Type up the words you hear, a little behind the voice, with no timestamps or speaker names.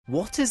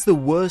What is the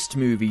worst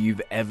movie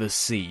you've ever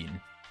seen?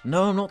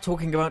 No, I'm not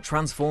talking about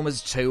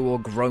Transformers 2 or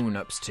Grown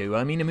Ups 2.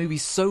 I mean a movie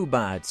so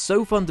bad,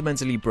 so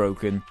fundamentally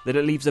broken, that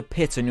it leaves a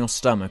pit in your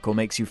stomach or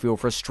makes you feel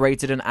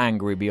frustrated and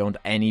angry beyond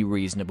any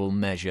reasonable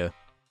measure.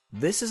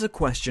 This is a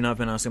question I've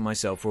been asking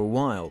myself for a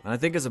while, and I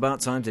think it's about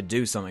time to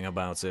do something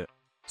about it.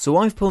 So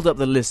I've pulled up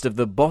the list of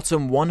the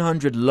bottom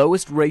 100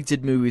 lowest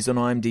rated movies on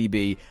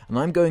IMDb, and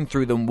I'm going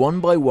through them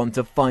one by one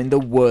to find the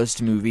worst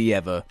movie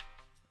ever.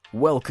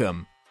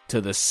 Welcome to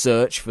the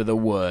search for the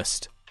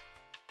worst.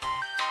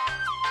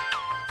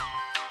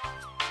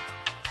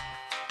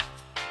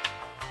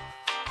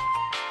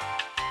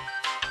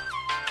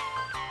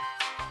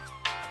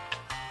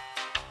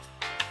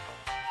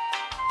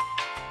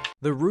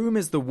 The Room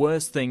is the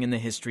worst thing in the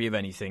history of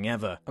anything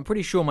ever. I'm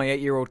pretty sure my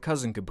 8-year-old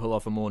cousin could pull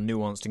off a more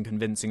nuanced and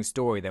convincing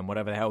story than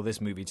whatever the hell this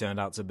movie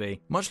turned out to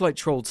be. Much like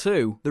Troll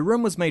 2, The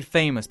Room was made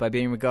famous by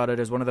being regarded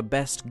as one of the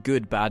best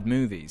good-bad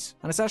movies.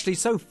 And it's actually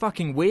so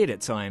fucking weird at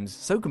times,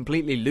 so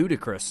completely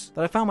ludicrous,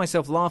 that I found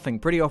myself laughing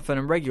pretty often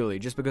and regularly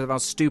just because of how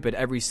stupid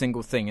every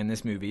single thing in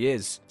this movie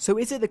is. So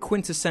is it the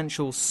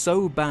quintessential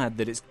so bad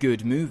that it's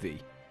good movie?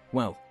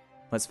 Well,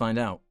 let's find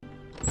out.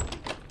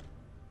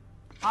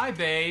 Hi,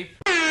 babe.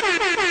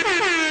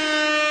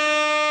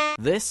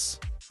 This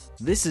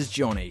is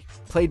Johnny,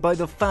 played by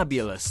the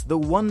fabulous, the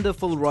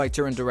wonderful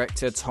writer and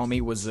director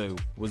Tommy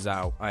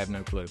Wiseau, I have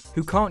no clue,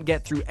 who can't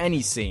get through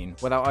any scene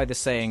without either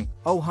saying,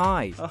 "Oh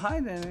hi." Oh,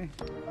 hi, Danny.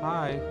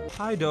 Hi.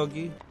 Hi,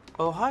 doggy.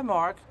 Oh, hi,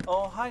 Mark.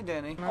 Oh, hi,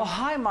 Danny. Oh,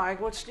 hi,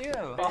 Mike. What's new?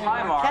 Oh,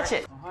 hi, Mark. Catch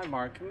it. Oh, hi,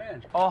 Mark. Come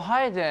in. Oh,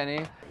 hi,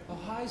 Danny. Oh,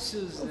 hi,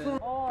 Susan.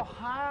 Oh,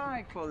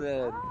 hi,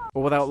 Claudette.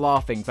 Or without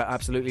laughing for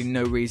absolutely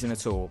no reason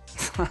at all.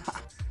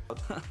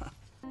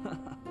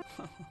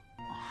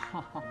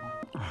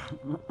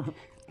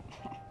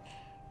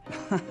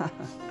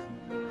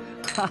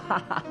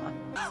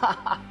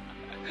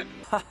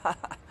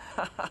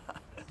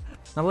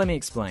 Now let me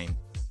explain.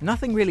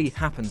 Nothing really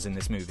happens in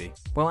this movie.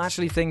 Well,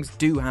 actually things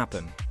do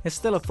happen. It's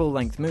still a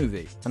full-length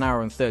movie, an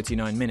hour and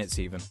 39 minutes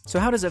even. So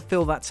how does it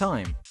fill that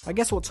time? I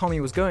guess what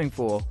Tommy was going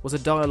for was a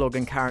dialogue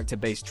and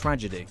character-based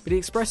tragedy, but he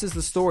expresses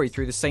the story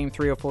through the same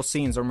 3 or 4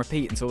 scenes on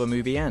repeat until the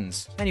movie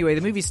ends. Anyway,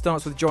 the movie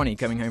starts with Johnny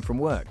coming home from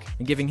work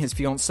and giving his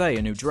fiancée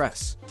a new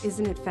dress.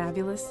 Isn't it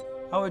fabulous?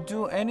 I would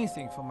do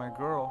anything for my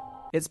girl.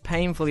 It's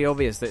painfully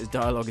obvious that his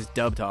dialogue is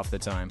dubbed half the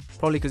time,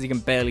 probably because he can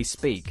barely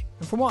speak.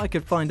 And from what I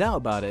could find out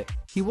about it,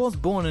 he was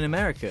born in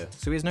America,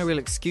 so he has no real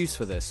excuse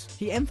for this.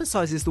 He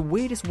emphasizes the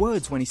weirdest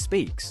words when he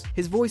speaks.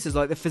 His voice is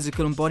like the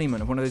physical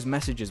embodiment of one of those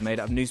messages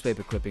made out of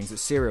newspaper clippings that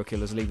serial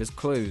killers leave as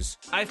clues.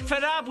 I'm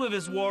fed up with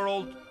this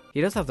world.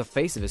 He does have the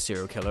face of a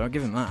serial killer, I'll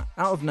give him that.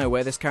 Out of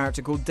nowhere, this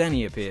character called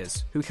Denny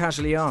appears, who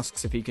casually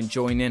asks if he can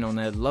join in on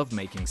their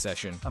lovemaking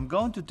session. I'm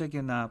going to take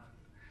a nap.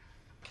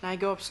 Can I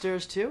go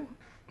upstairs too?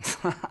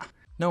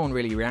 No one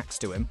really reacts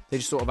to him. They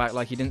just sort of act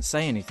like he didn't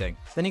say anything.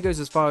 Then he goes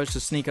as far as to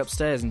sneak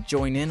upstairs and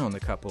join in on the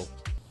couple.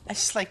 I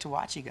just like to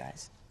watch you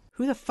guys.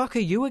 Who the fuck are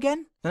you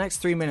again? The next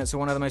 3 minutes are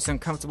one of the most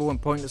uncomfortable and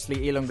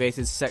pointlessly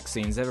elongated sex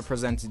scenes ever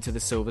presented to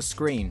the silver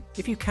screen.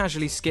 If you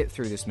casually skip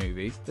through this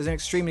movie, there's an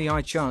extremely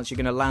high chance you're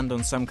going to land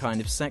on some kind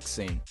of sex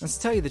scene. And to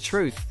tell you the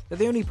truth, they're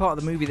the only part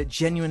of the movie that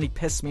genuinely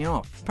pissed me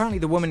off. Apparently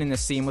the woman in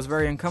this scene was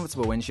very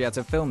uncomfortable when she had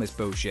to film this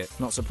bullshit,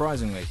 not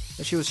surprisingly.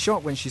 But she was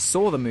shocked when she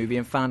saw the movie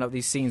and found out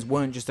these scenes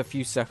weren't just a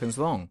few seconds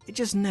long. It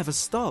just never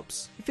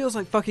stops. It feels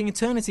like fucking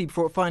eternity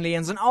before it finally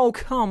ends and oh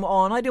come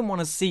on, I didn't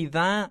want to see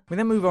that. We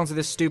then move on to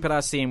this stupid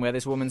ass scene where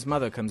this woman's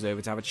mother comes over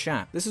to have a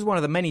chat. This is one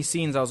of the many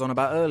scenes I was on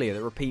about earlier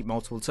that repeat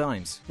multiple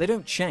times. They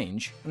don't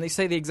change, and they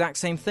say the exact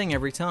same thing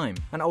every time,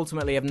 and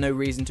ultimately have no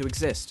reason to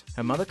exist.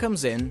 Her mother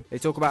comes in, they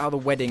talk about how the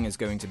wedding is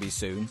going to be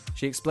soon,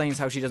 she explains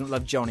how she doesn't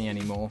love Johnny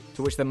anymore,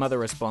 to which the mother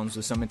responds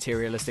with some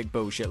materialistic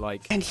bullshit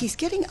like, "And he's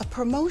getting a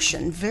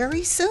promotion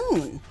very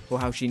soon." or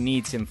how she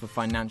needs him for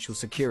financial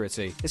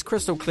security. It's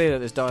crystal clear that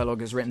this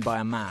dialogue is written by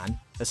a man,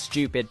 a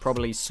stupid,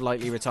 probably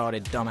slightly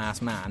retarded,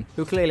 dumbass man,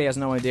 who clearly has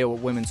no idea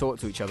what women talk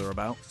to each other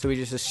about, so he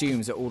just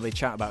assumes that all they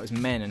chat about is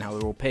men and how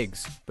they're all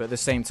pigs, but at the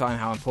same time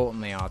how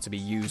important they are to be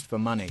used for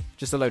money.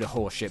 Just a load of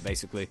horse shit,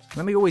 basically.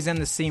 Let me always end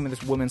the scene with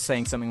this woman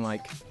saying something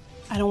like,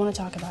 I don't want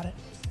to talk about it.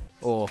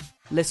 or,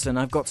 listen,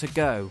 I've got to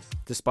go,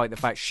 despite the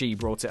fact she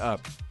brought it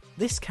up.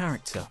 This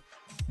character,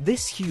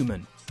 this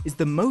human, is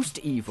the most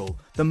evil,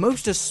 the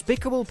most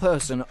despicable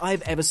person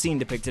I've ever seen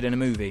depicted in a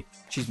movie.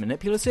 She's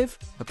manipulative,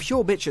 a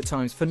pure bitch at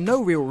times for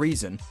no real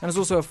reason, and is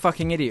also a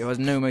fucking idiot who has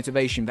no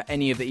motivation for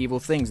any of the evil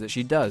things that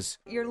she does.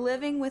 You're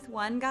living with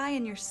one guy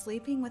and you're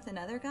sleeping with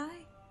another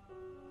guy?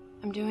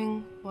 I'm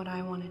doing what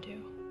I want to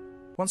do.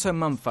 Once her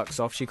mum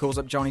fucks off, she calls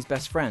up Johnny's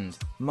best friend,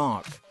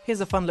 Mark.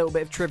 Here's a fun little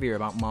bit of trivia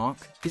about Mark.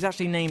 He's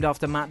actually named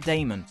after Matt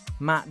Damon.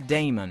 Matt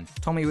Damon,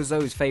 Tommy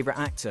Wiseau's favourite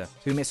actor,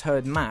 who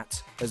misheard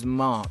Matt as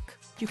Mark.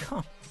 You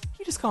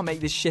just can't make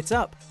this shit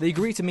up. They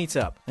agree to meet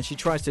up, and she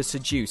tries to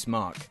seduce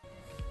Mark.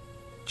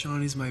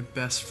 Johnny's my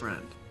best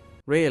friend.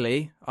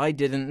 Really? I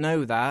didn't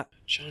know that.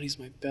 Johnny's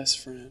my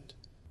best friend.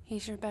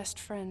 He's your best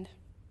friend.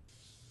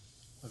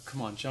 Oh,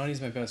 come on,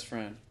 Johnny's my best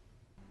friend.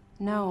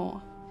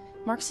 No,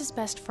 Mark's his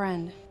best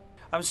friend.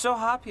 I'm so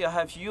happy I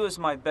have you as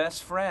my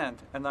best friend,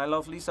 and I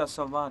love Lisa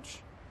so much.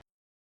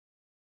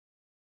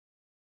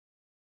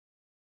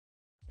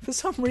 For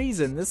some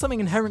reason, there's something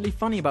inherently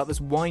funny about this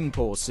wine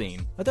pour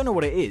scene. I don't know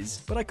what it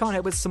is, but I can't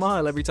help but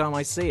smile every time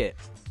I see it.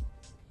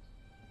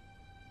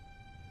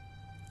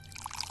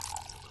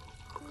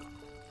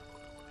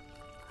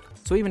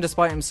 So even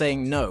despite him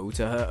saying no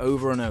to her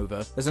over and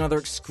over, there's another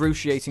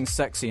excruciating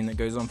sex scene that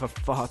goes on for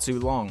far too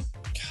long.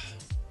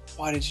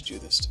 Why did you do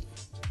this to me?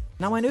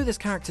 Now I know this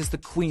character's the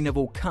queen of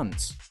all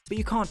cunts, but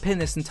you can't pin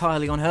this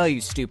entirely on her,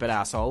 you stupid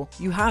asshole.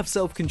 You have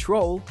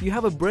self-control, you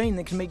have a brain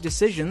that can make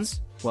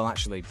decisions. Well,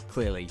 actually,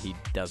 clearly he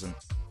doesn't.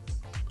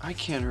 I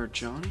can't hurt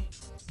Johnny.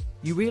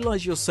 You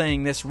realise you're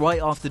saying this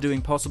right after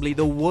doing possibly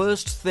the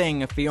worst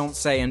thing a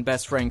fiancé and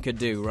best friend could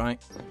do,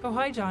 right? Oh,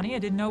 hi, Johnny. I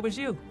didn't know it was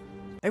you.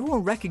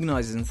 Everyone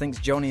recognises and thinks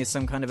Johnny is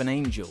some kind of an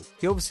angel.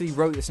 He obviously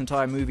wrote this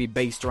entire movie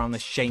based around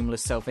this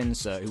shameless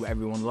self-insert who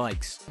everyone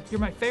likes. You're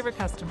my favorite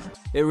customer.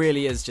 It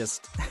really is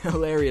just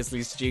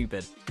hilariously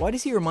stupid. Why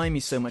does he remind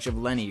me so much of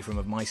Lenny from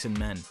Of Mice and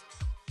Men?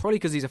 Probably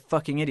because he's a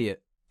fucking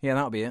idiot. Yeah,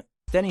 that'll be it.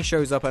 Then he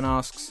shows up and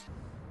asks,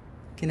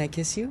 Can I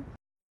kiss you?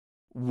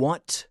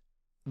 what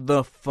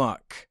the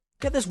fuck?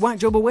 Get this whack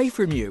job away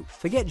from you.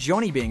 Forget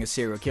Johnny being a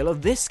serial killer,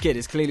 this kid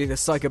is clearly the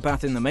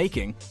psychopath in the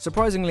making.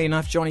 Surprisingly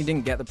enough, Johnny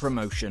didn't get the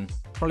promotion.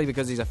 Probably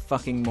because he's a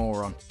fucking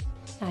moron.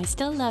 I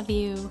still love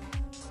you.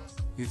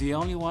 You're the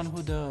only one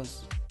who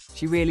does.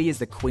 She really is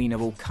the queen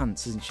of all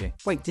cunts, isn't she?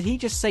 Wait, did he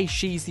just say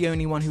she's the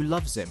only one who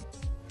loves him?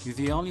 You're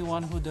the only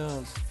one who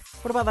does.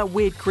 What about that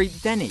weird creep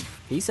Denny?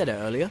 He said it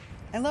earlier.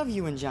 I love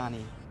you and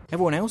Johnny.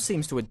 Everyone else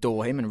seems to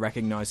adore him and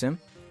recognise him.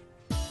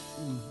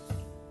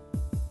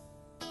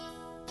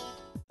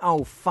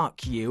 Oh,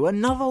 fuck you.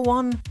 Another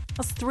one?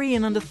 That's 3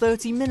 in under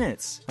 30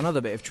 minutes. Another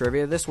bit of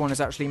trivia, this one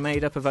is actually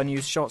made up of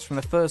unused shots from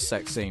the first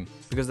sex scene,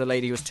 because the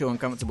lady was too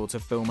uncomfortable to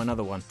film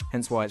another one,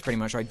 hence why it's pretty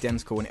much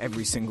identical in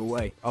every single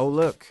way. Oh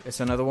look, it's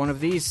another one of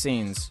these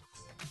scenes.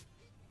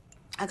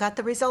 I got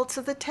the results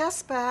of the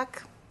test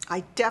back.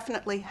 I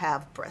definitely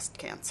have breast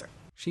cancer.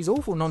 She's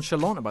awful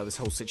nonchalant about this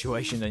whole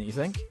situation, don't you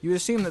think? You would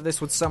assume that this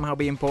would somehow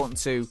be important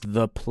to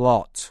the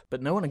plot,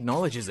 but no one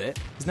acknowledges it.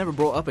 It's never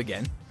brought up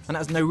again, and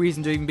has no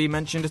reason to even be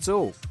mentioned at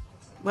all.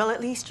 Well,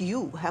 at least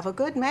you have a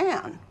good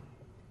man.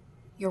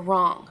 You're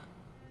wrong.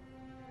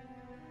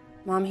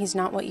 Mom, he's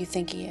not what you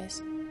think he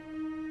is.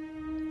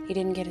 He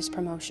didn't get his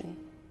promotion,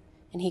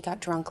 and he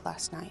got drunk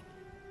last night.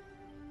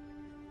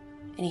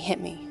 And he hit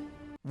me.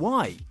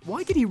 Why?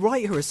 Why did he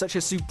write her as such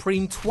a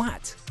supreme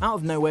twat? Out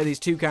of nowhere, these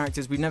two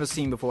characters we've never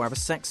seen before have a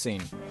sex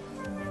scene.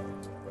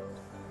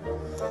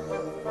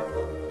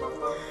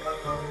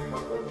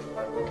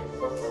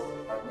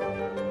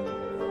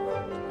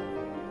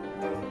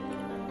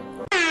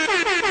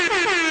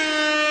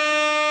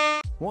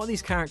 What are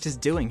these characters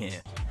doing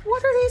here?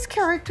 What are these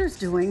characters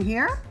doing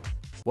here?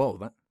 Whoa,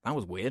 that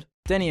was weird.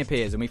 Denny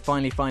appears and we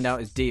finally find out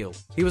his deal.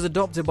 He was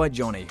adopted by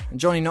Johnny, and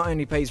Johnny not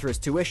only pays for his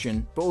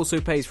tuition, but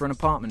also pays for an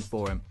apartment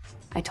for him.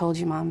 I told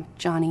you, Mom,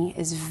 Johnny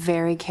is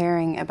very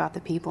caring about the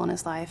people in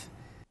his life.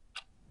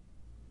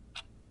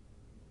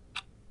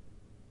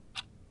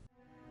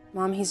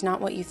 Mom, he's not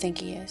what you think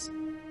he is.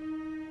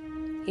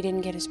 He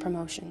didn't get his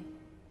promotion,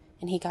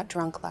 and he got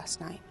drunk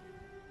last night.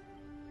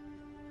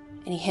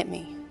 And he hit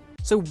me.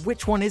 So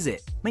which one is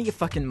it? Make your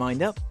fucking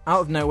mind up. Out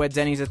of nowhere,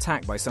 Denny's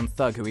attacked by some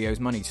thug who he owes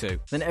money to.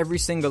 Then every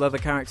single other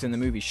character in the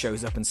movie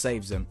shows up and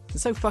saves him.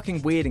 It's so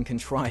fucking weird and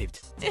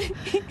contrived.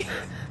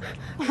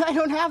 I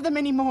don't have them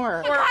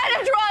anymore. What kind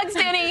of drugs,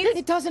 Denny?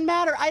 It doesn't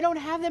matter. I don't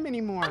have them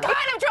anymore. What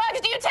kind of drugs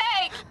do you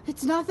take?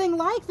 It's nothing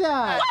like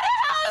that. What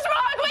the hell is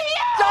wrong with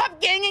you? Stop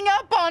ganging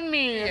up on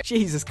me.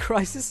 Jesus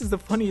Christ, this is the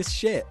funniest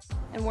shit.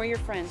 And we're your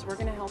friends. We're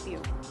gonna help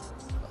you.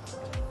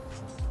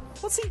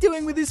 What's he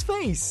doing with his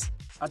face?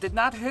 I did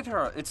not hit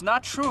her. It's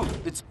not true.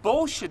 It's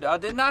bullshit. I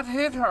did not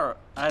hit her.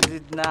 I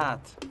did not.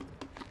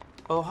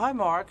 Oh, hi,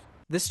 Mark.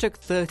 This took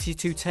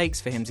 32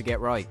 takes for him to get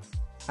right.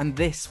 And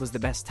this was the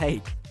best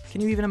take. Can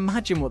you even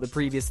imagine what the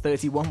previous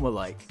 31 were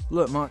like?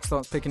 Look, Mark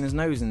starts picking his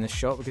nose in this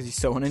shot because he's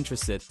so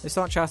uninterested. They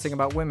start chatting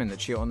about women that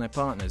cheat on their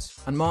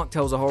partners. And Mark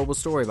tells a horrible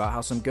story about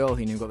how some girl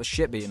he knew got the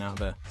shit beaten out of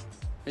her.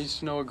 I used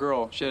to know a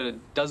girl. She had a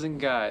dozen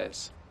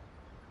guys.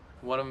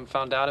 One of them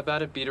found out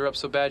about it, beat her up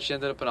so bad she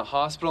ended up in a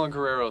hospital on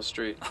Guerrero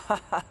Street.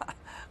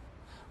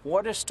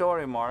 What a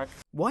story, Mark.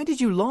 Why did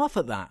you laugh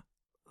at that?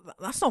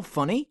 That's not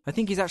funny. I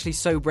think he's actually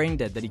so brain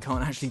dead that he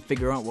can't actually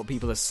figure out what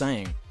people are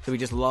saying. So he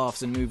just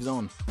laughs and moves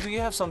on. Do you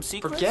have some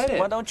secrets? Forget it.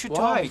 Why don't you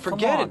tell Why? me? Come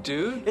Forget on. it,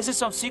 dude. Is it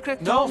some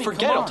secret? No, Tell me.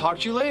 forget it. Come I'll on. talk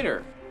to you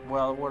later.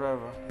 Well,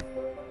 whatever.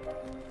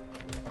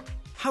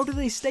 How do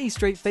they stay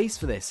straight-faced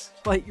for this?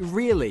 Like,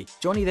 really?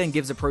 Johnny then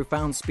gives a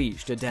profound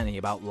speech to Denny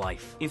about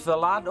life. If a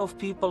lot of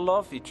people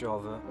love each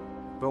other,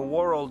 the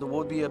world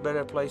would be a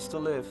better place to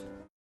live.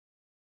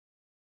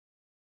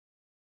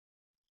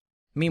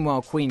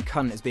 Meanwhile, Queen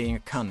Cunt is being a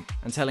cunt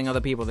and telling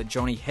other people that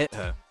Johnny hit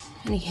her.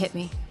 And he hit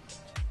me.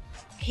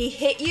 He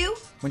hit you?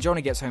 When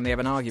Johnny gets home, they have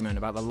an argument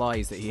about the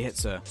lies that he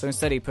hits her, so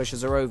instead he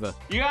pushes her over.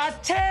 You are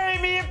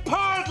tearing me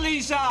apart,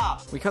 Lisa!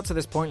 We cut to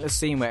this pointless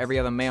scene where every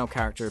other male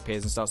character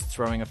appears and starts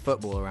throwing a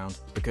football around,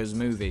 because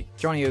movie.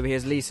 Johnny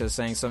overhears Lisa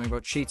saying something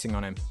about cheating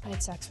on him. I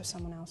had sex with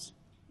someone else.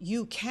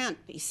 You can't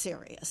be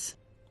serious.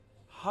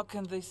 How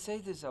can they say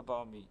this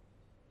about me?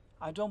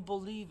 I don't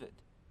believe it.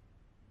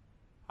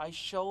 I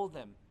show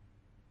them.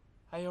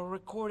 I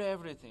record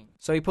everything.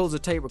 So he pulls a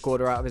tape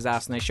recorder out of his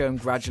ass and they show him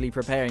gradually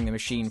preparing the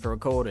machine for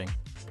recording.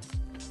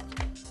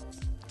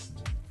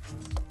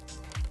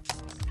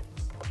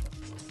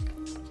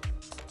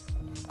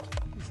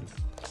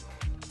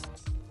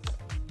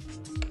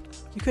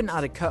 You couldn't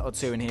add a cut or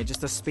two in here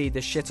just to speed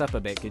this shit up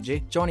a bit, could you?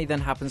 Johnny then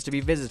happens to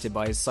be visited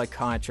by his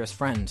psychiatrist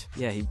friend.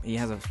 Yeah, he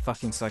has a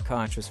fucking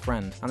psychiatrist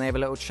friend. And they have a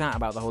little chat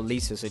about the whole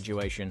Lisa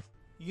situation.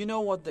 You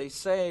know what they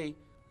say,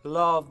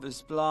 love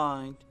is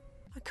blind.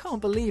 I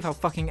can't believe how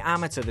fucking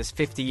amateur this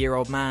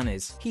 50-year-old man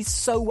is. He's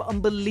so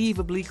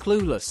unbelievably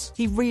clueless.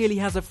 He really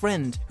has a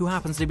friend who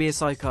happens to be a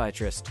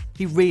psychiatrist.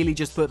 He really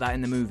just put that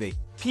in the movie.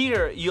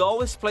 Peter, you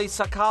always play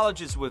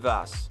psychologist with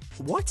us.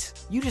 What?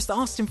 You just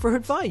asked him for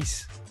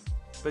advice.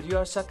 But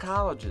you're a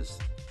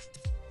psychologist.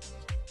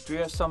 Do you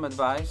have some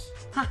advice?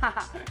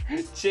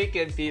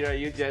 Chicken, Peter,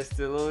 you just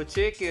a little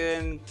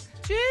chicken.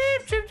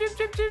 Chip, chip, chip,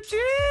 chip, chip,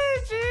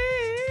 chip,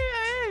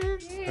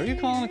 chip. Who are you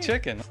calling a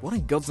chicken? What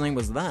in God's name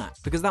was that?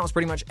 Because that was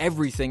pretty much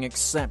everything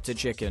except a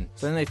chicken.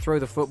 So then they throw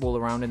the football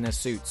around in their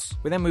suits.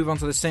 We then move on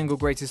to the single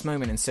greatest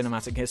moment in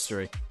cinematic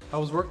history. How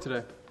was work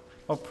today?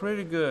 Oh,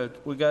 pretty good.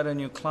 We got a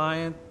new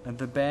client at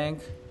the bank.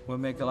 We'll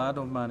make a lot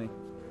of money.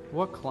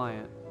 What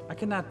client? I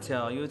cannot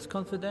tell you. It's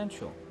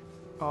confidential.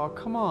 Oh,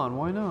 come on.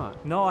 Why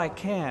not? No, I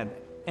can't.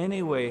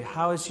 Anyway,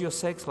 how is your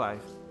sex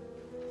life?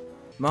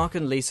 Mark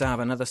and Lisa have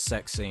another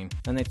sex scene.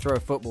 Then they throw a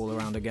football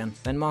around again.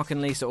 Then Mark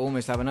and Lisa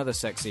almost have another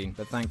sex scene,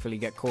 but thankfully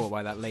get caught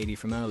by that lady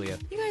from earlier.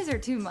 You guys are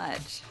too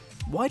much.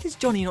 Why does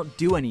Johnny not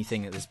do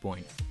anything at this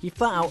point? He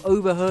flat out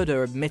overheard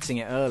her admitting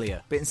it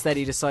earlier, but instead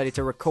he decided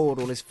to record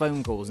all his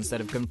phone calls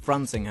instead of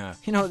confronting her.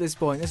 You know, at this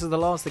point, this is the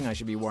last thing I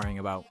should be worrying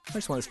about. I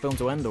just want this film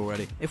to end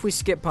already. If we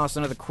skip past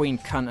another queen,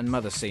 cunt and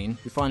mother scene,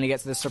 we finally get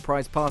to the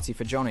surprise party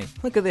for Johnny.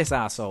 Look at this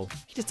asshole.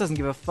 He just doesn't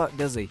give a fuck,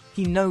 does he?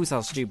 He knows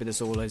how stupid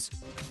this all is.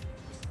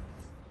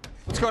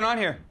 What's going on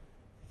here?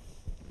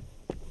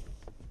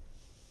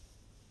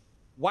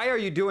 Why are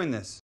you doing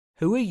this?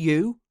 Who are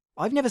you?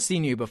 I've never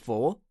seen you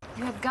before.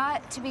 You have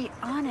got to be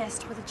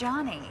honest with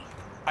Johnny.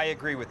 I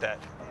agree with that.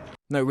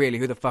 No, really,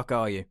 who the fuck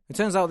are you? It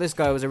turns out this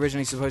guy was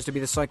originally supposed to be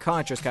the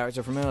psychiatrist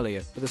character from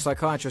earlier, but the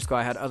psychiatrist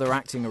guy had other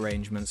acting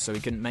arrangements, so he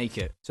couldn't make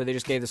it. So they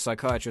just gave the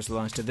psychiatrist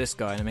lines to this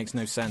guy, and it makes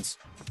no sense.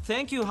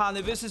 Thank you,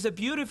 honey. This is a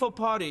beautiful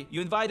party.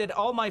 You invited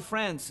all my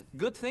friends.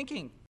 Good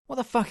thinking. What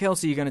the fuck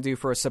else are you going to do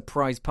for a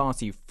surprise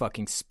party, you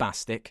fucking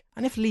spastic?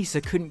 And if Lisa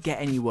couldn't get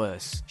any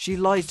worse? She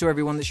lies to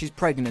everyone that she's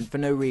pregnant for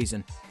no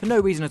reason. For no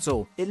reason at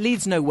all. It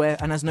leads nowhere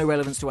and has no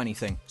relevance to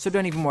anything. So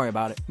don't even worry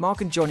about it. Mark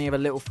and Johnny have a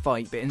little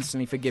fight but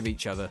instantly forgive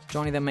each other.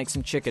 Johnny then makes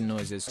some chicken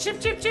noises. Chip,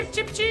 chip, chip,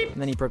 chip, chip.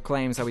 And then he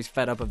proclaims how he's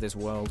fed up of this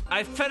world.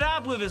 I'm fed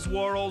up with this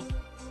world.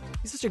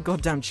 He's such a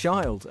goddamn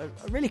child.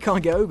 I really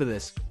can't get over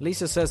this.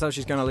 Lisa says how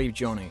she's going to leave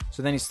Johnny,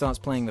 so then he starts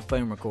playing the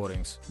phone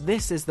recordings.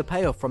 This is the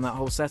payoff from that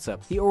whole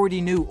setup. He already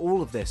knew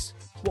all of this.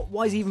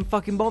 Why is he even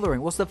fucking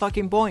bothering? What's the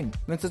fucking point?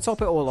 And then to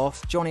top it all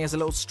off, Johnny has a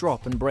little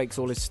strop and breaks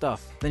all his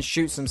stuff, then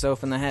shoots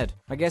himself in the head.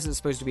 I guess it's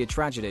supposed to be a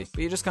tragedy,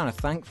 but you're just kind of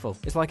thankful.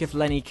 It's like if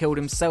Lenny killed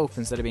himself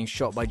instead of being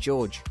shot by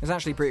George. It's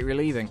actually pretty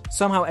relieving.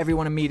 Somehow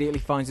everyone immediately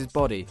finds his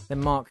body, then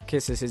Mark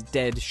kisses his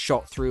dead,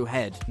 shot through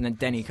head, and then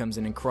Denny comes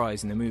in and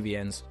cries and the movie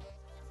ends.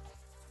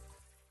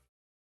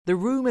 The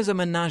room is a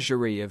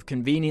menagerie of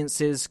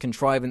conveniences,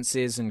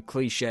 contrivances, and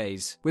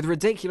cliches, with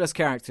ridiculous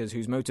characters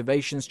whose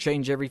motivations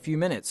change every few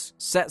minutes,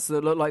 sets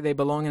that look like they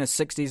belong in a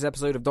 60s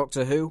episode of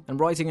Doctor Who,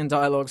 and writing and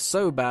dialogue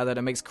so bad that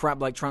it makes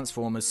crap like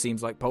Transformers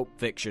seems like Pulp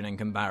Fiction in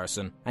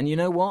comparison. And you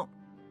know what?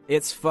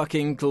 It's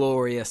fucking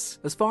glorious.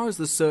 As far as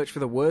the search for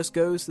the worst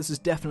goes, this is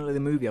definitely the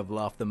movie I've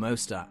laughed the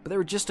most at. But there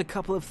are just a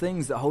couple of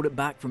things that hold it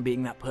back from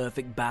being that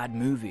perfect bad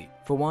movie.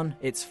 For one,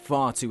 it's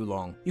far too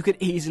long. You could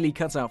easily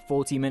cut out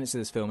 40 minutes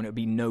of this film and it would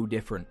be no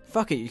different.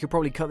 Fuck it, you could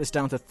probably cut this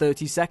down to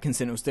 30 seconds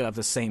and it will still have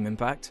the same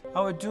impact.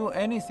 I would do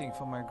anything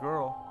for my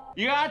girl.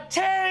 You are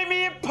tearing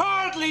me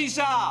apart,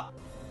 Lisa!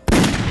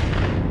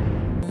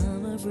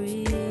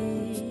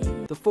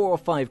 The 4 or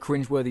 5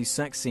 cringeworthy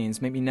sex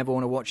scenes make me never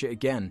want to watch it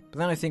again. But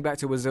then I think back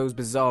to Wiseau's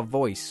bizarre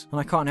voice, and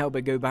I can't help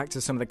but go back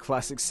to some of the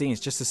classic scenes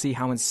just to see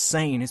how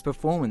insane his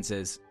performance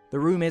is. The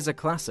Room is a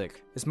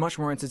classic. It's much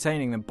more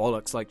entertaining than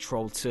bollocks like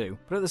Troll 2,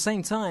 but at the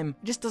same time,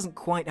 it just doesn't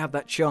quite have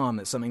that charm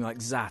that something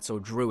like Zat or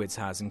Druids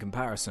has in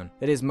comparison.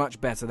 It is much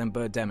better than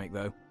Birdemic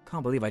though.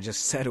 Can't believe I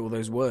just said all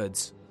those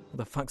words. What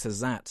the fuck's a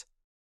Zat?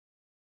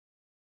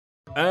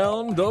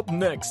 And up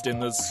next in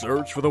the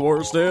search for the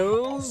worst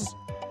is...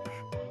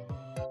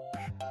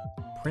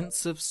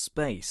 Prince of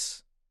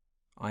Space.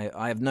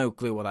 I have no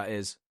clue what that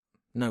is.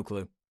 No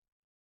clue.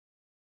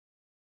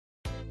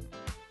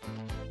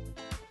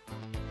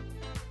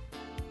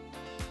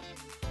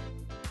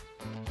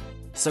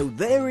 So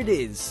there it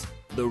is,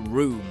 The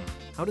Room.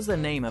 How does their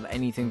name have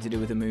anything to do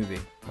with the movie?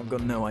 I've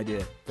got no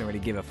idea. Don't really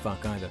give a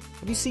fuck either.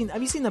 Have you seen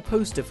the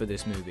poster for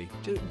this movie?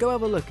 Go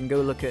have a look and go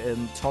look at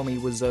Tommy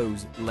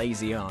Wiseau's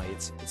Lazy Eye.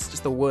 It's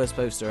just the worst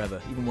poster ever,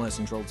 even worse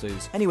than Troll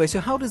 2's. Anyway, so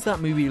how does that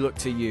movie look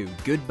to you?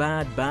 Good,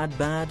 bad, bad,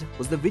 bad?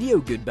 Was the video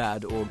good,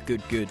 bad, or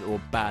good, good, or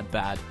bad,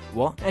 bad?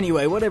 What?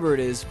 Anyway, whatever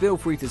it is, feel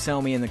free to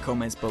tell me in the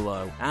comments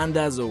below. And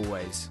as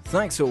always,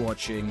 thanks for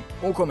watching.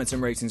 All comments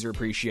and ratings are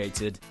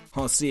appreciated.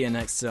 I'll see you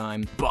next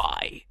time.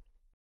 Bye.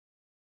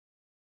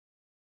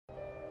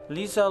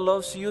 Lisa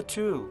loves you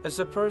too, as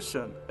a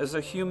person, as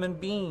a human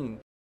being.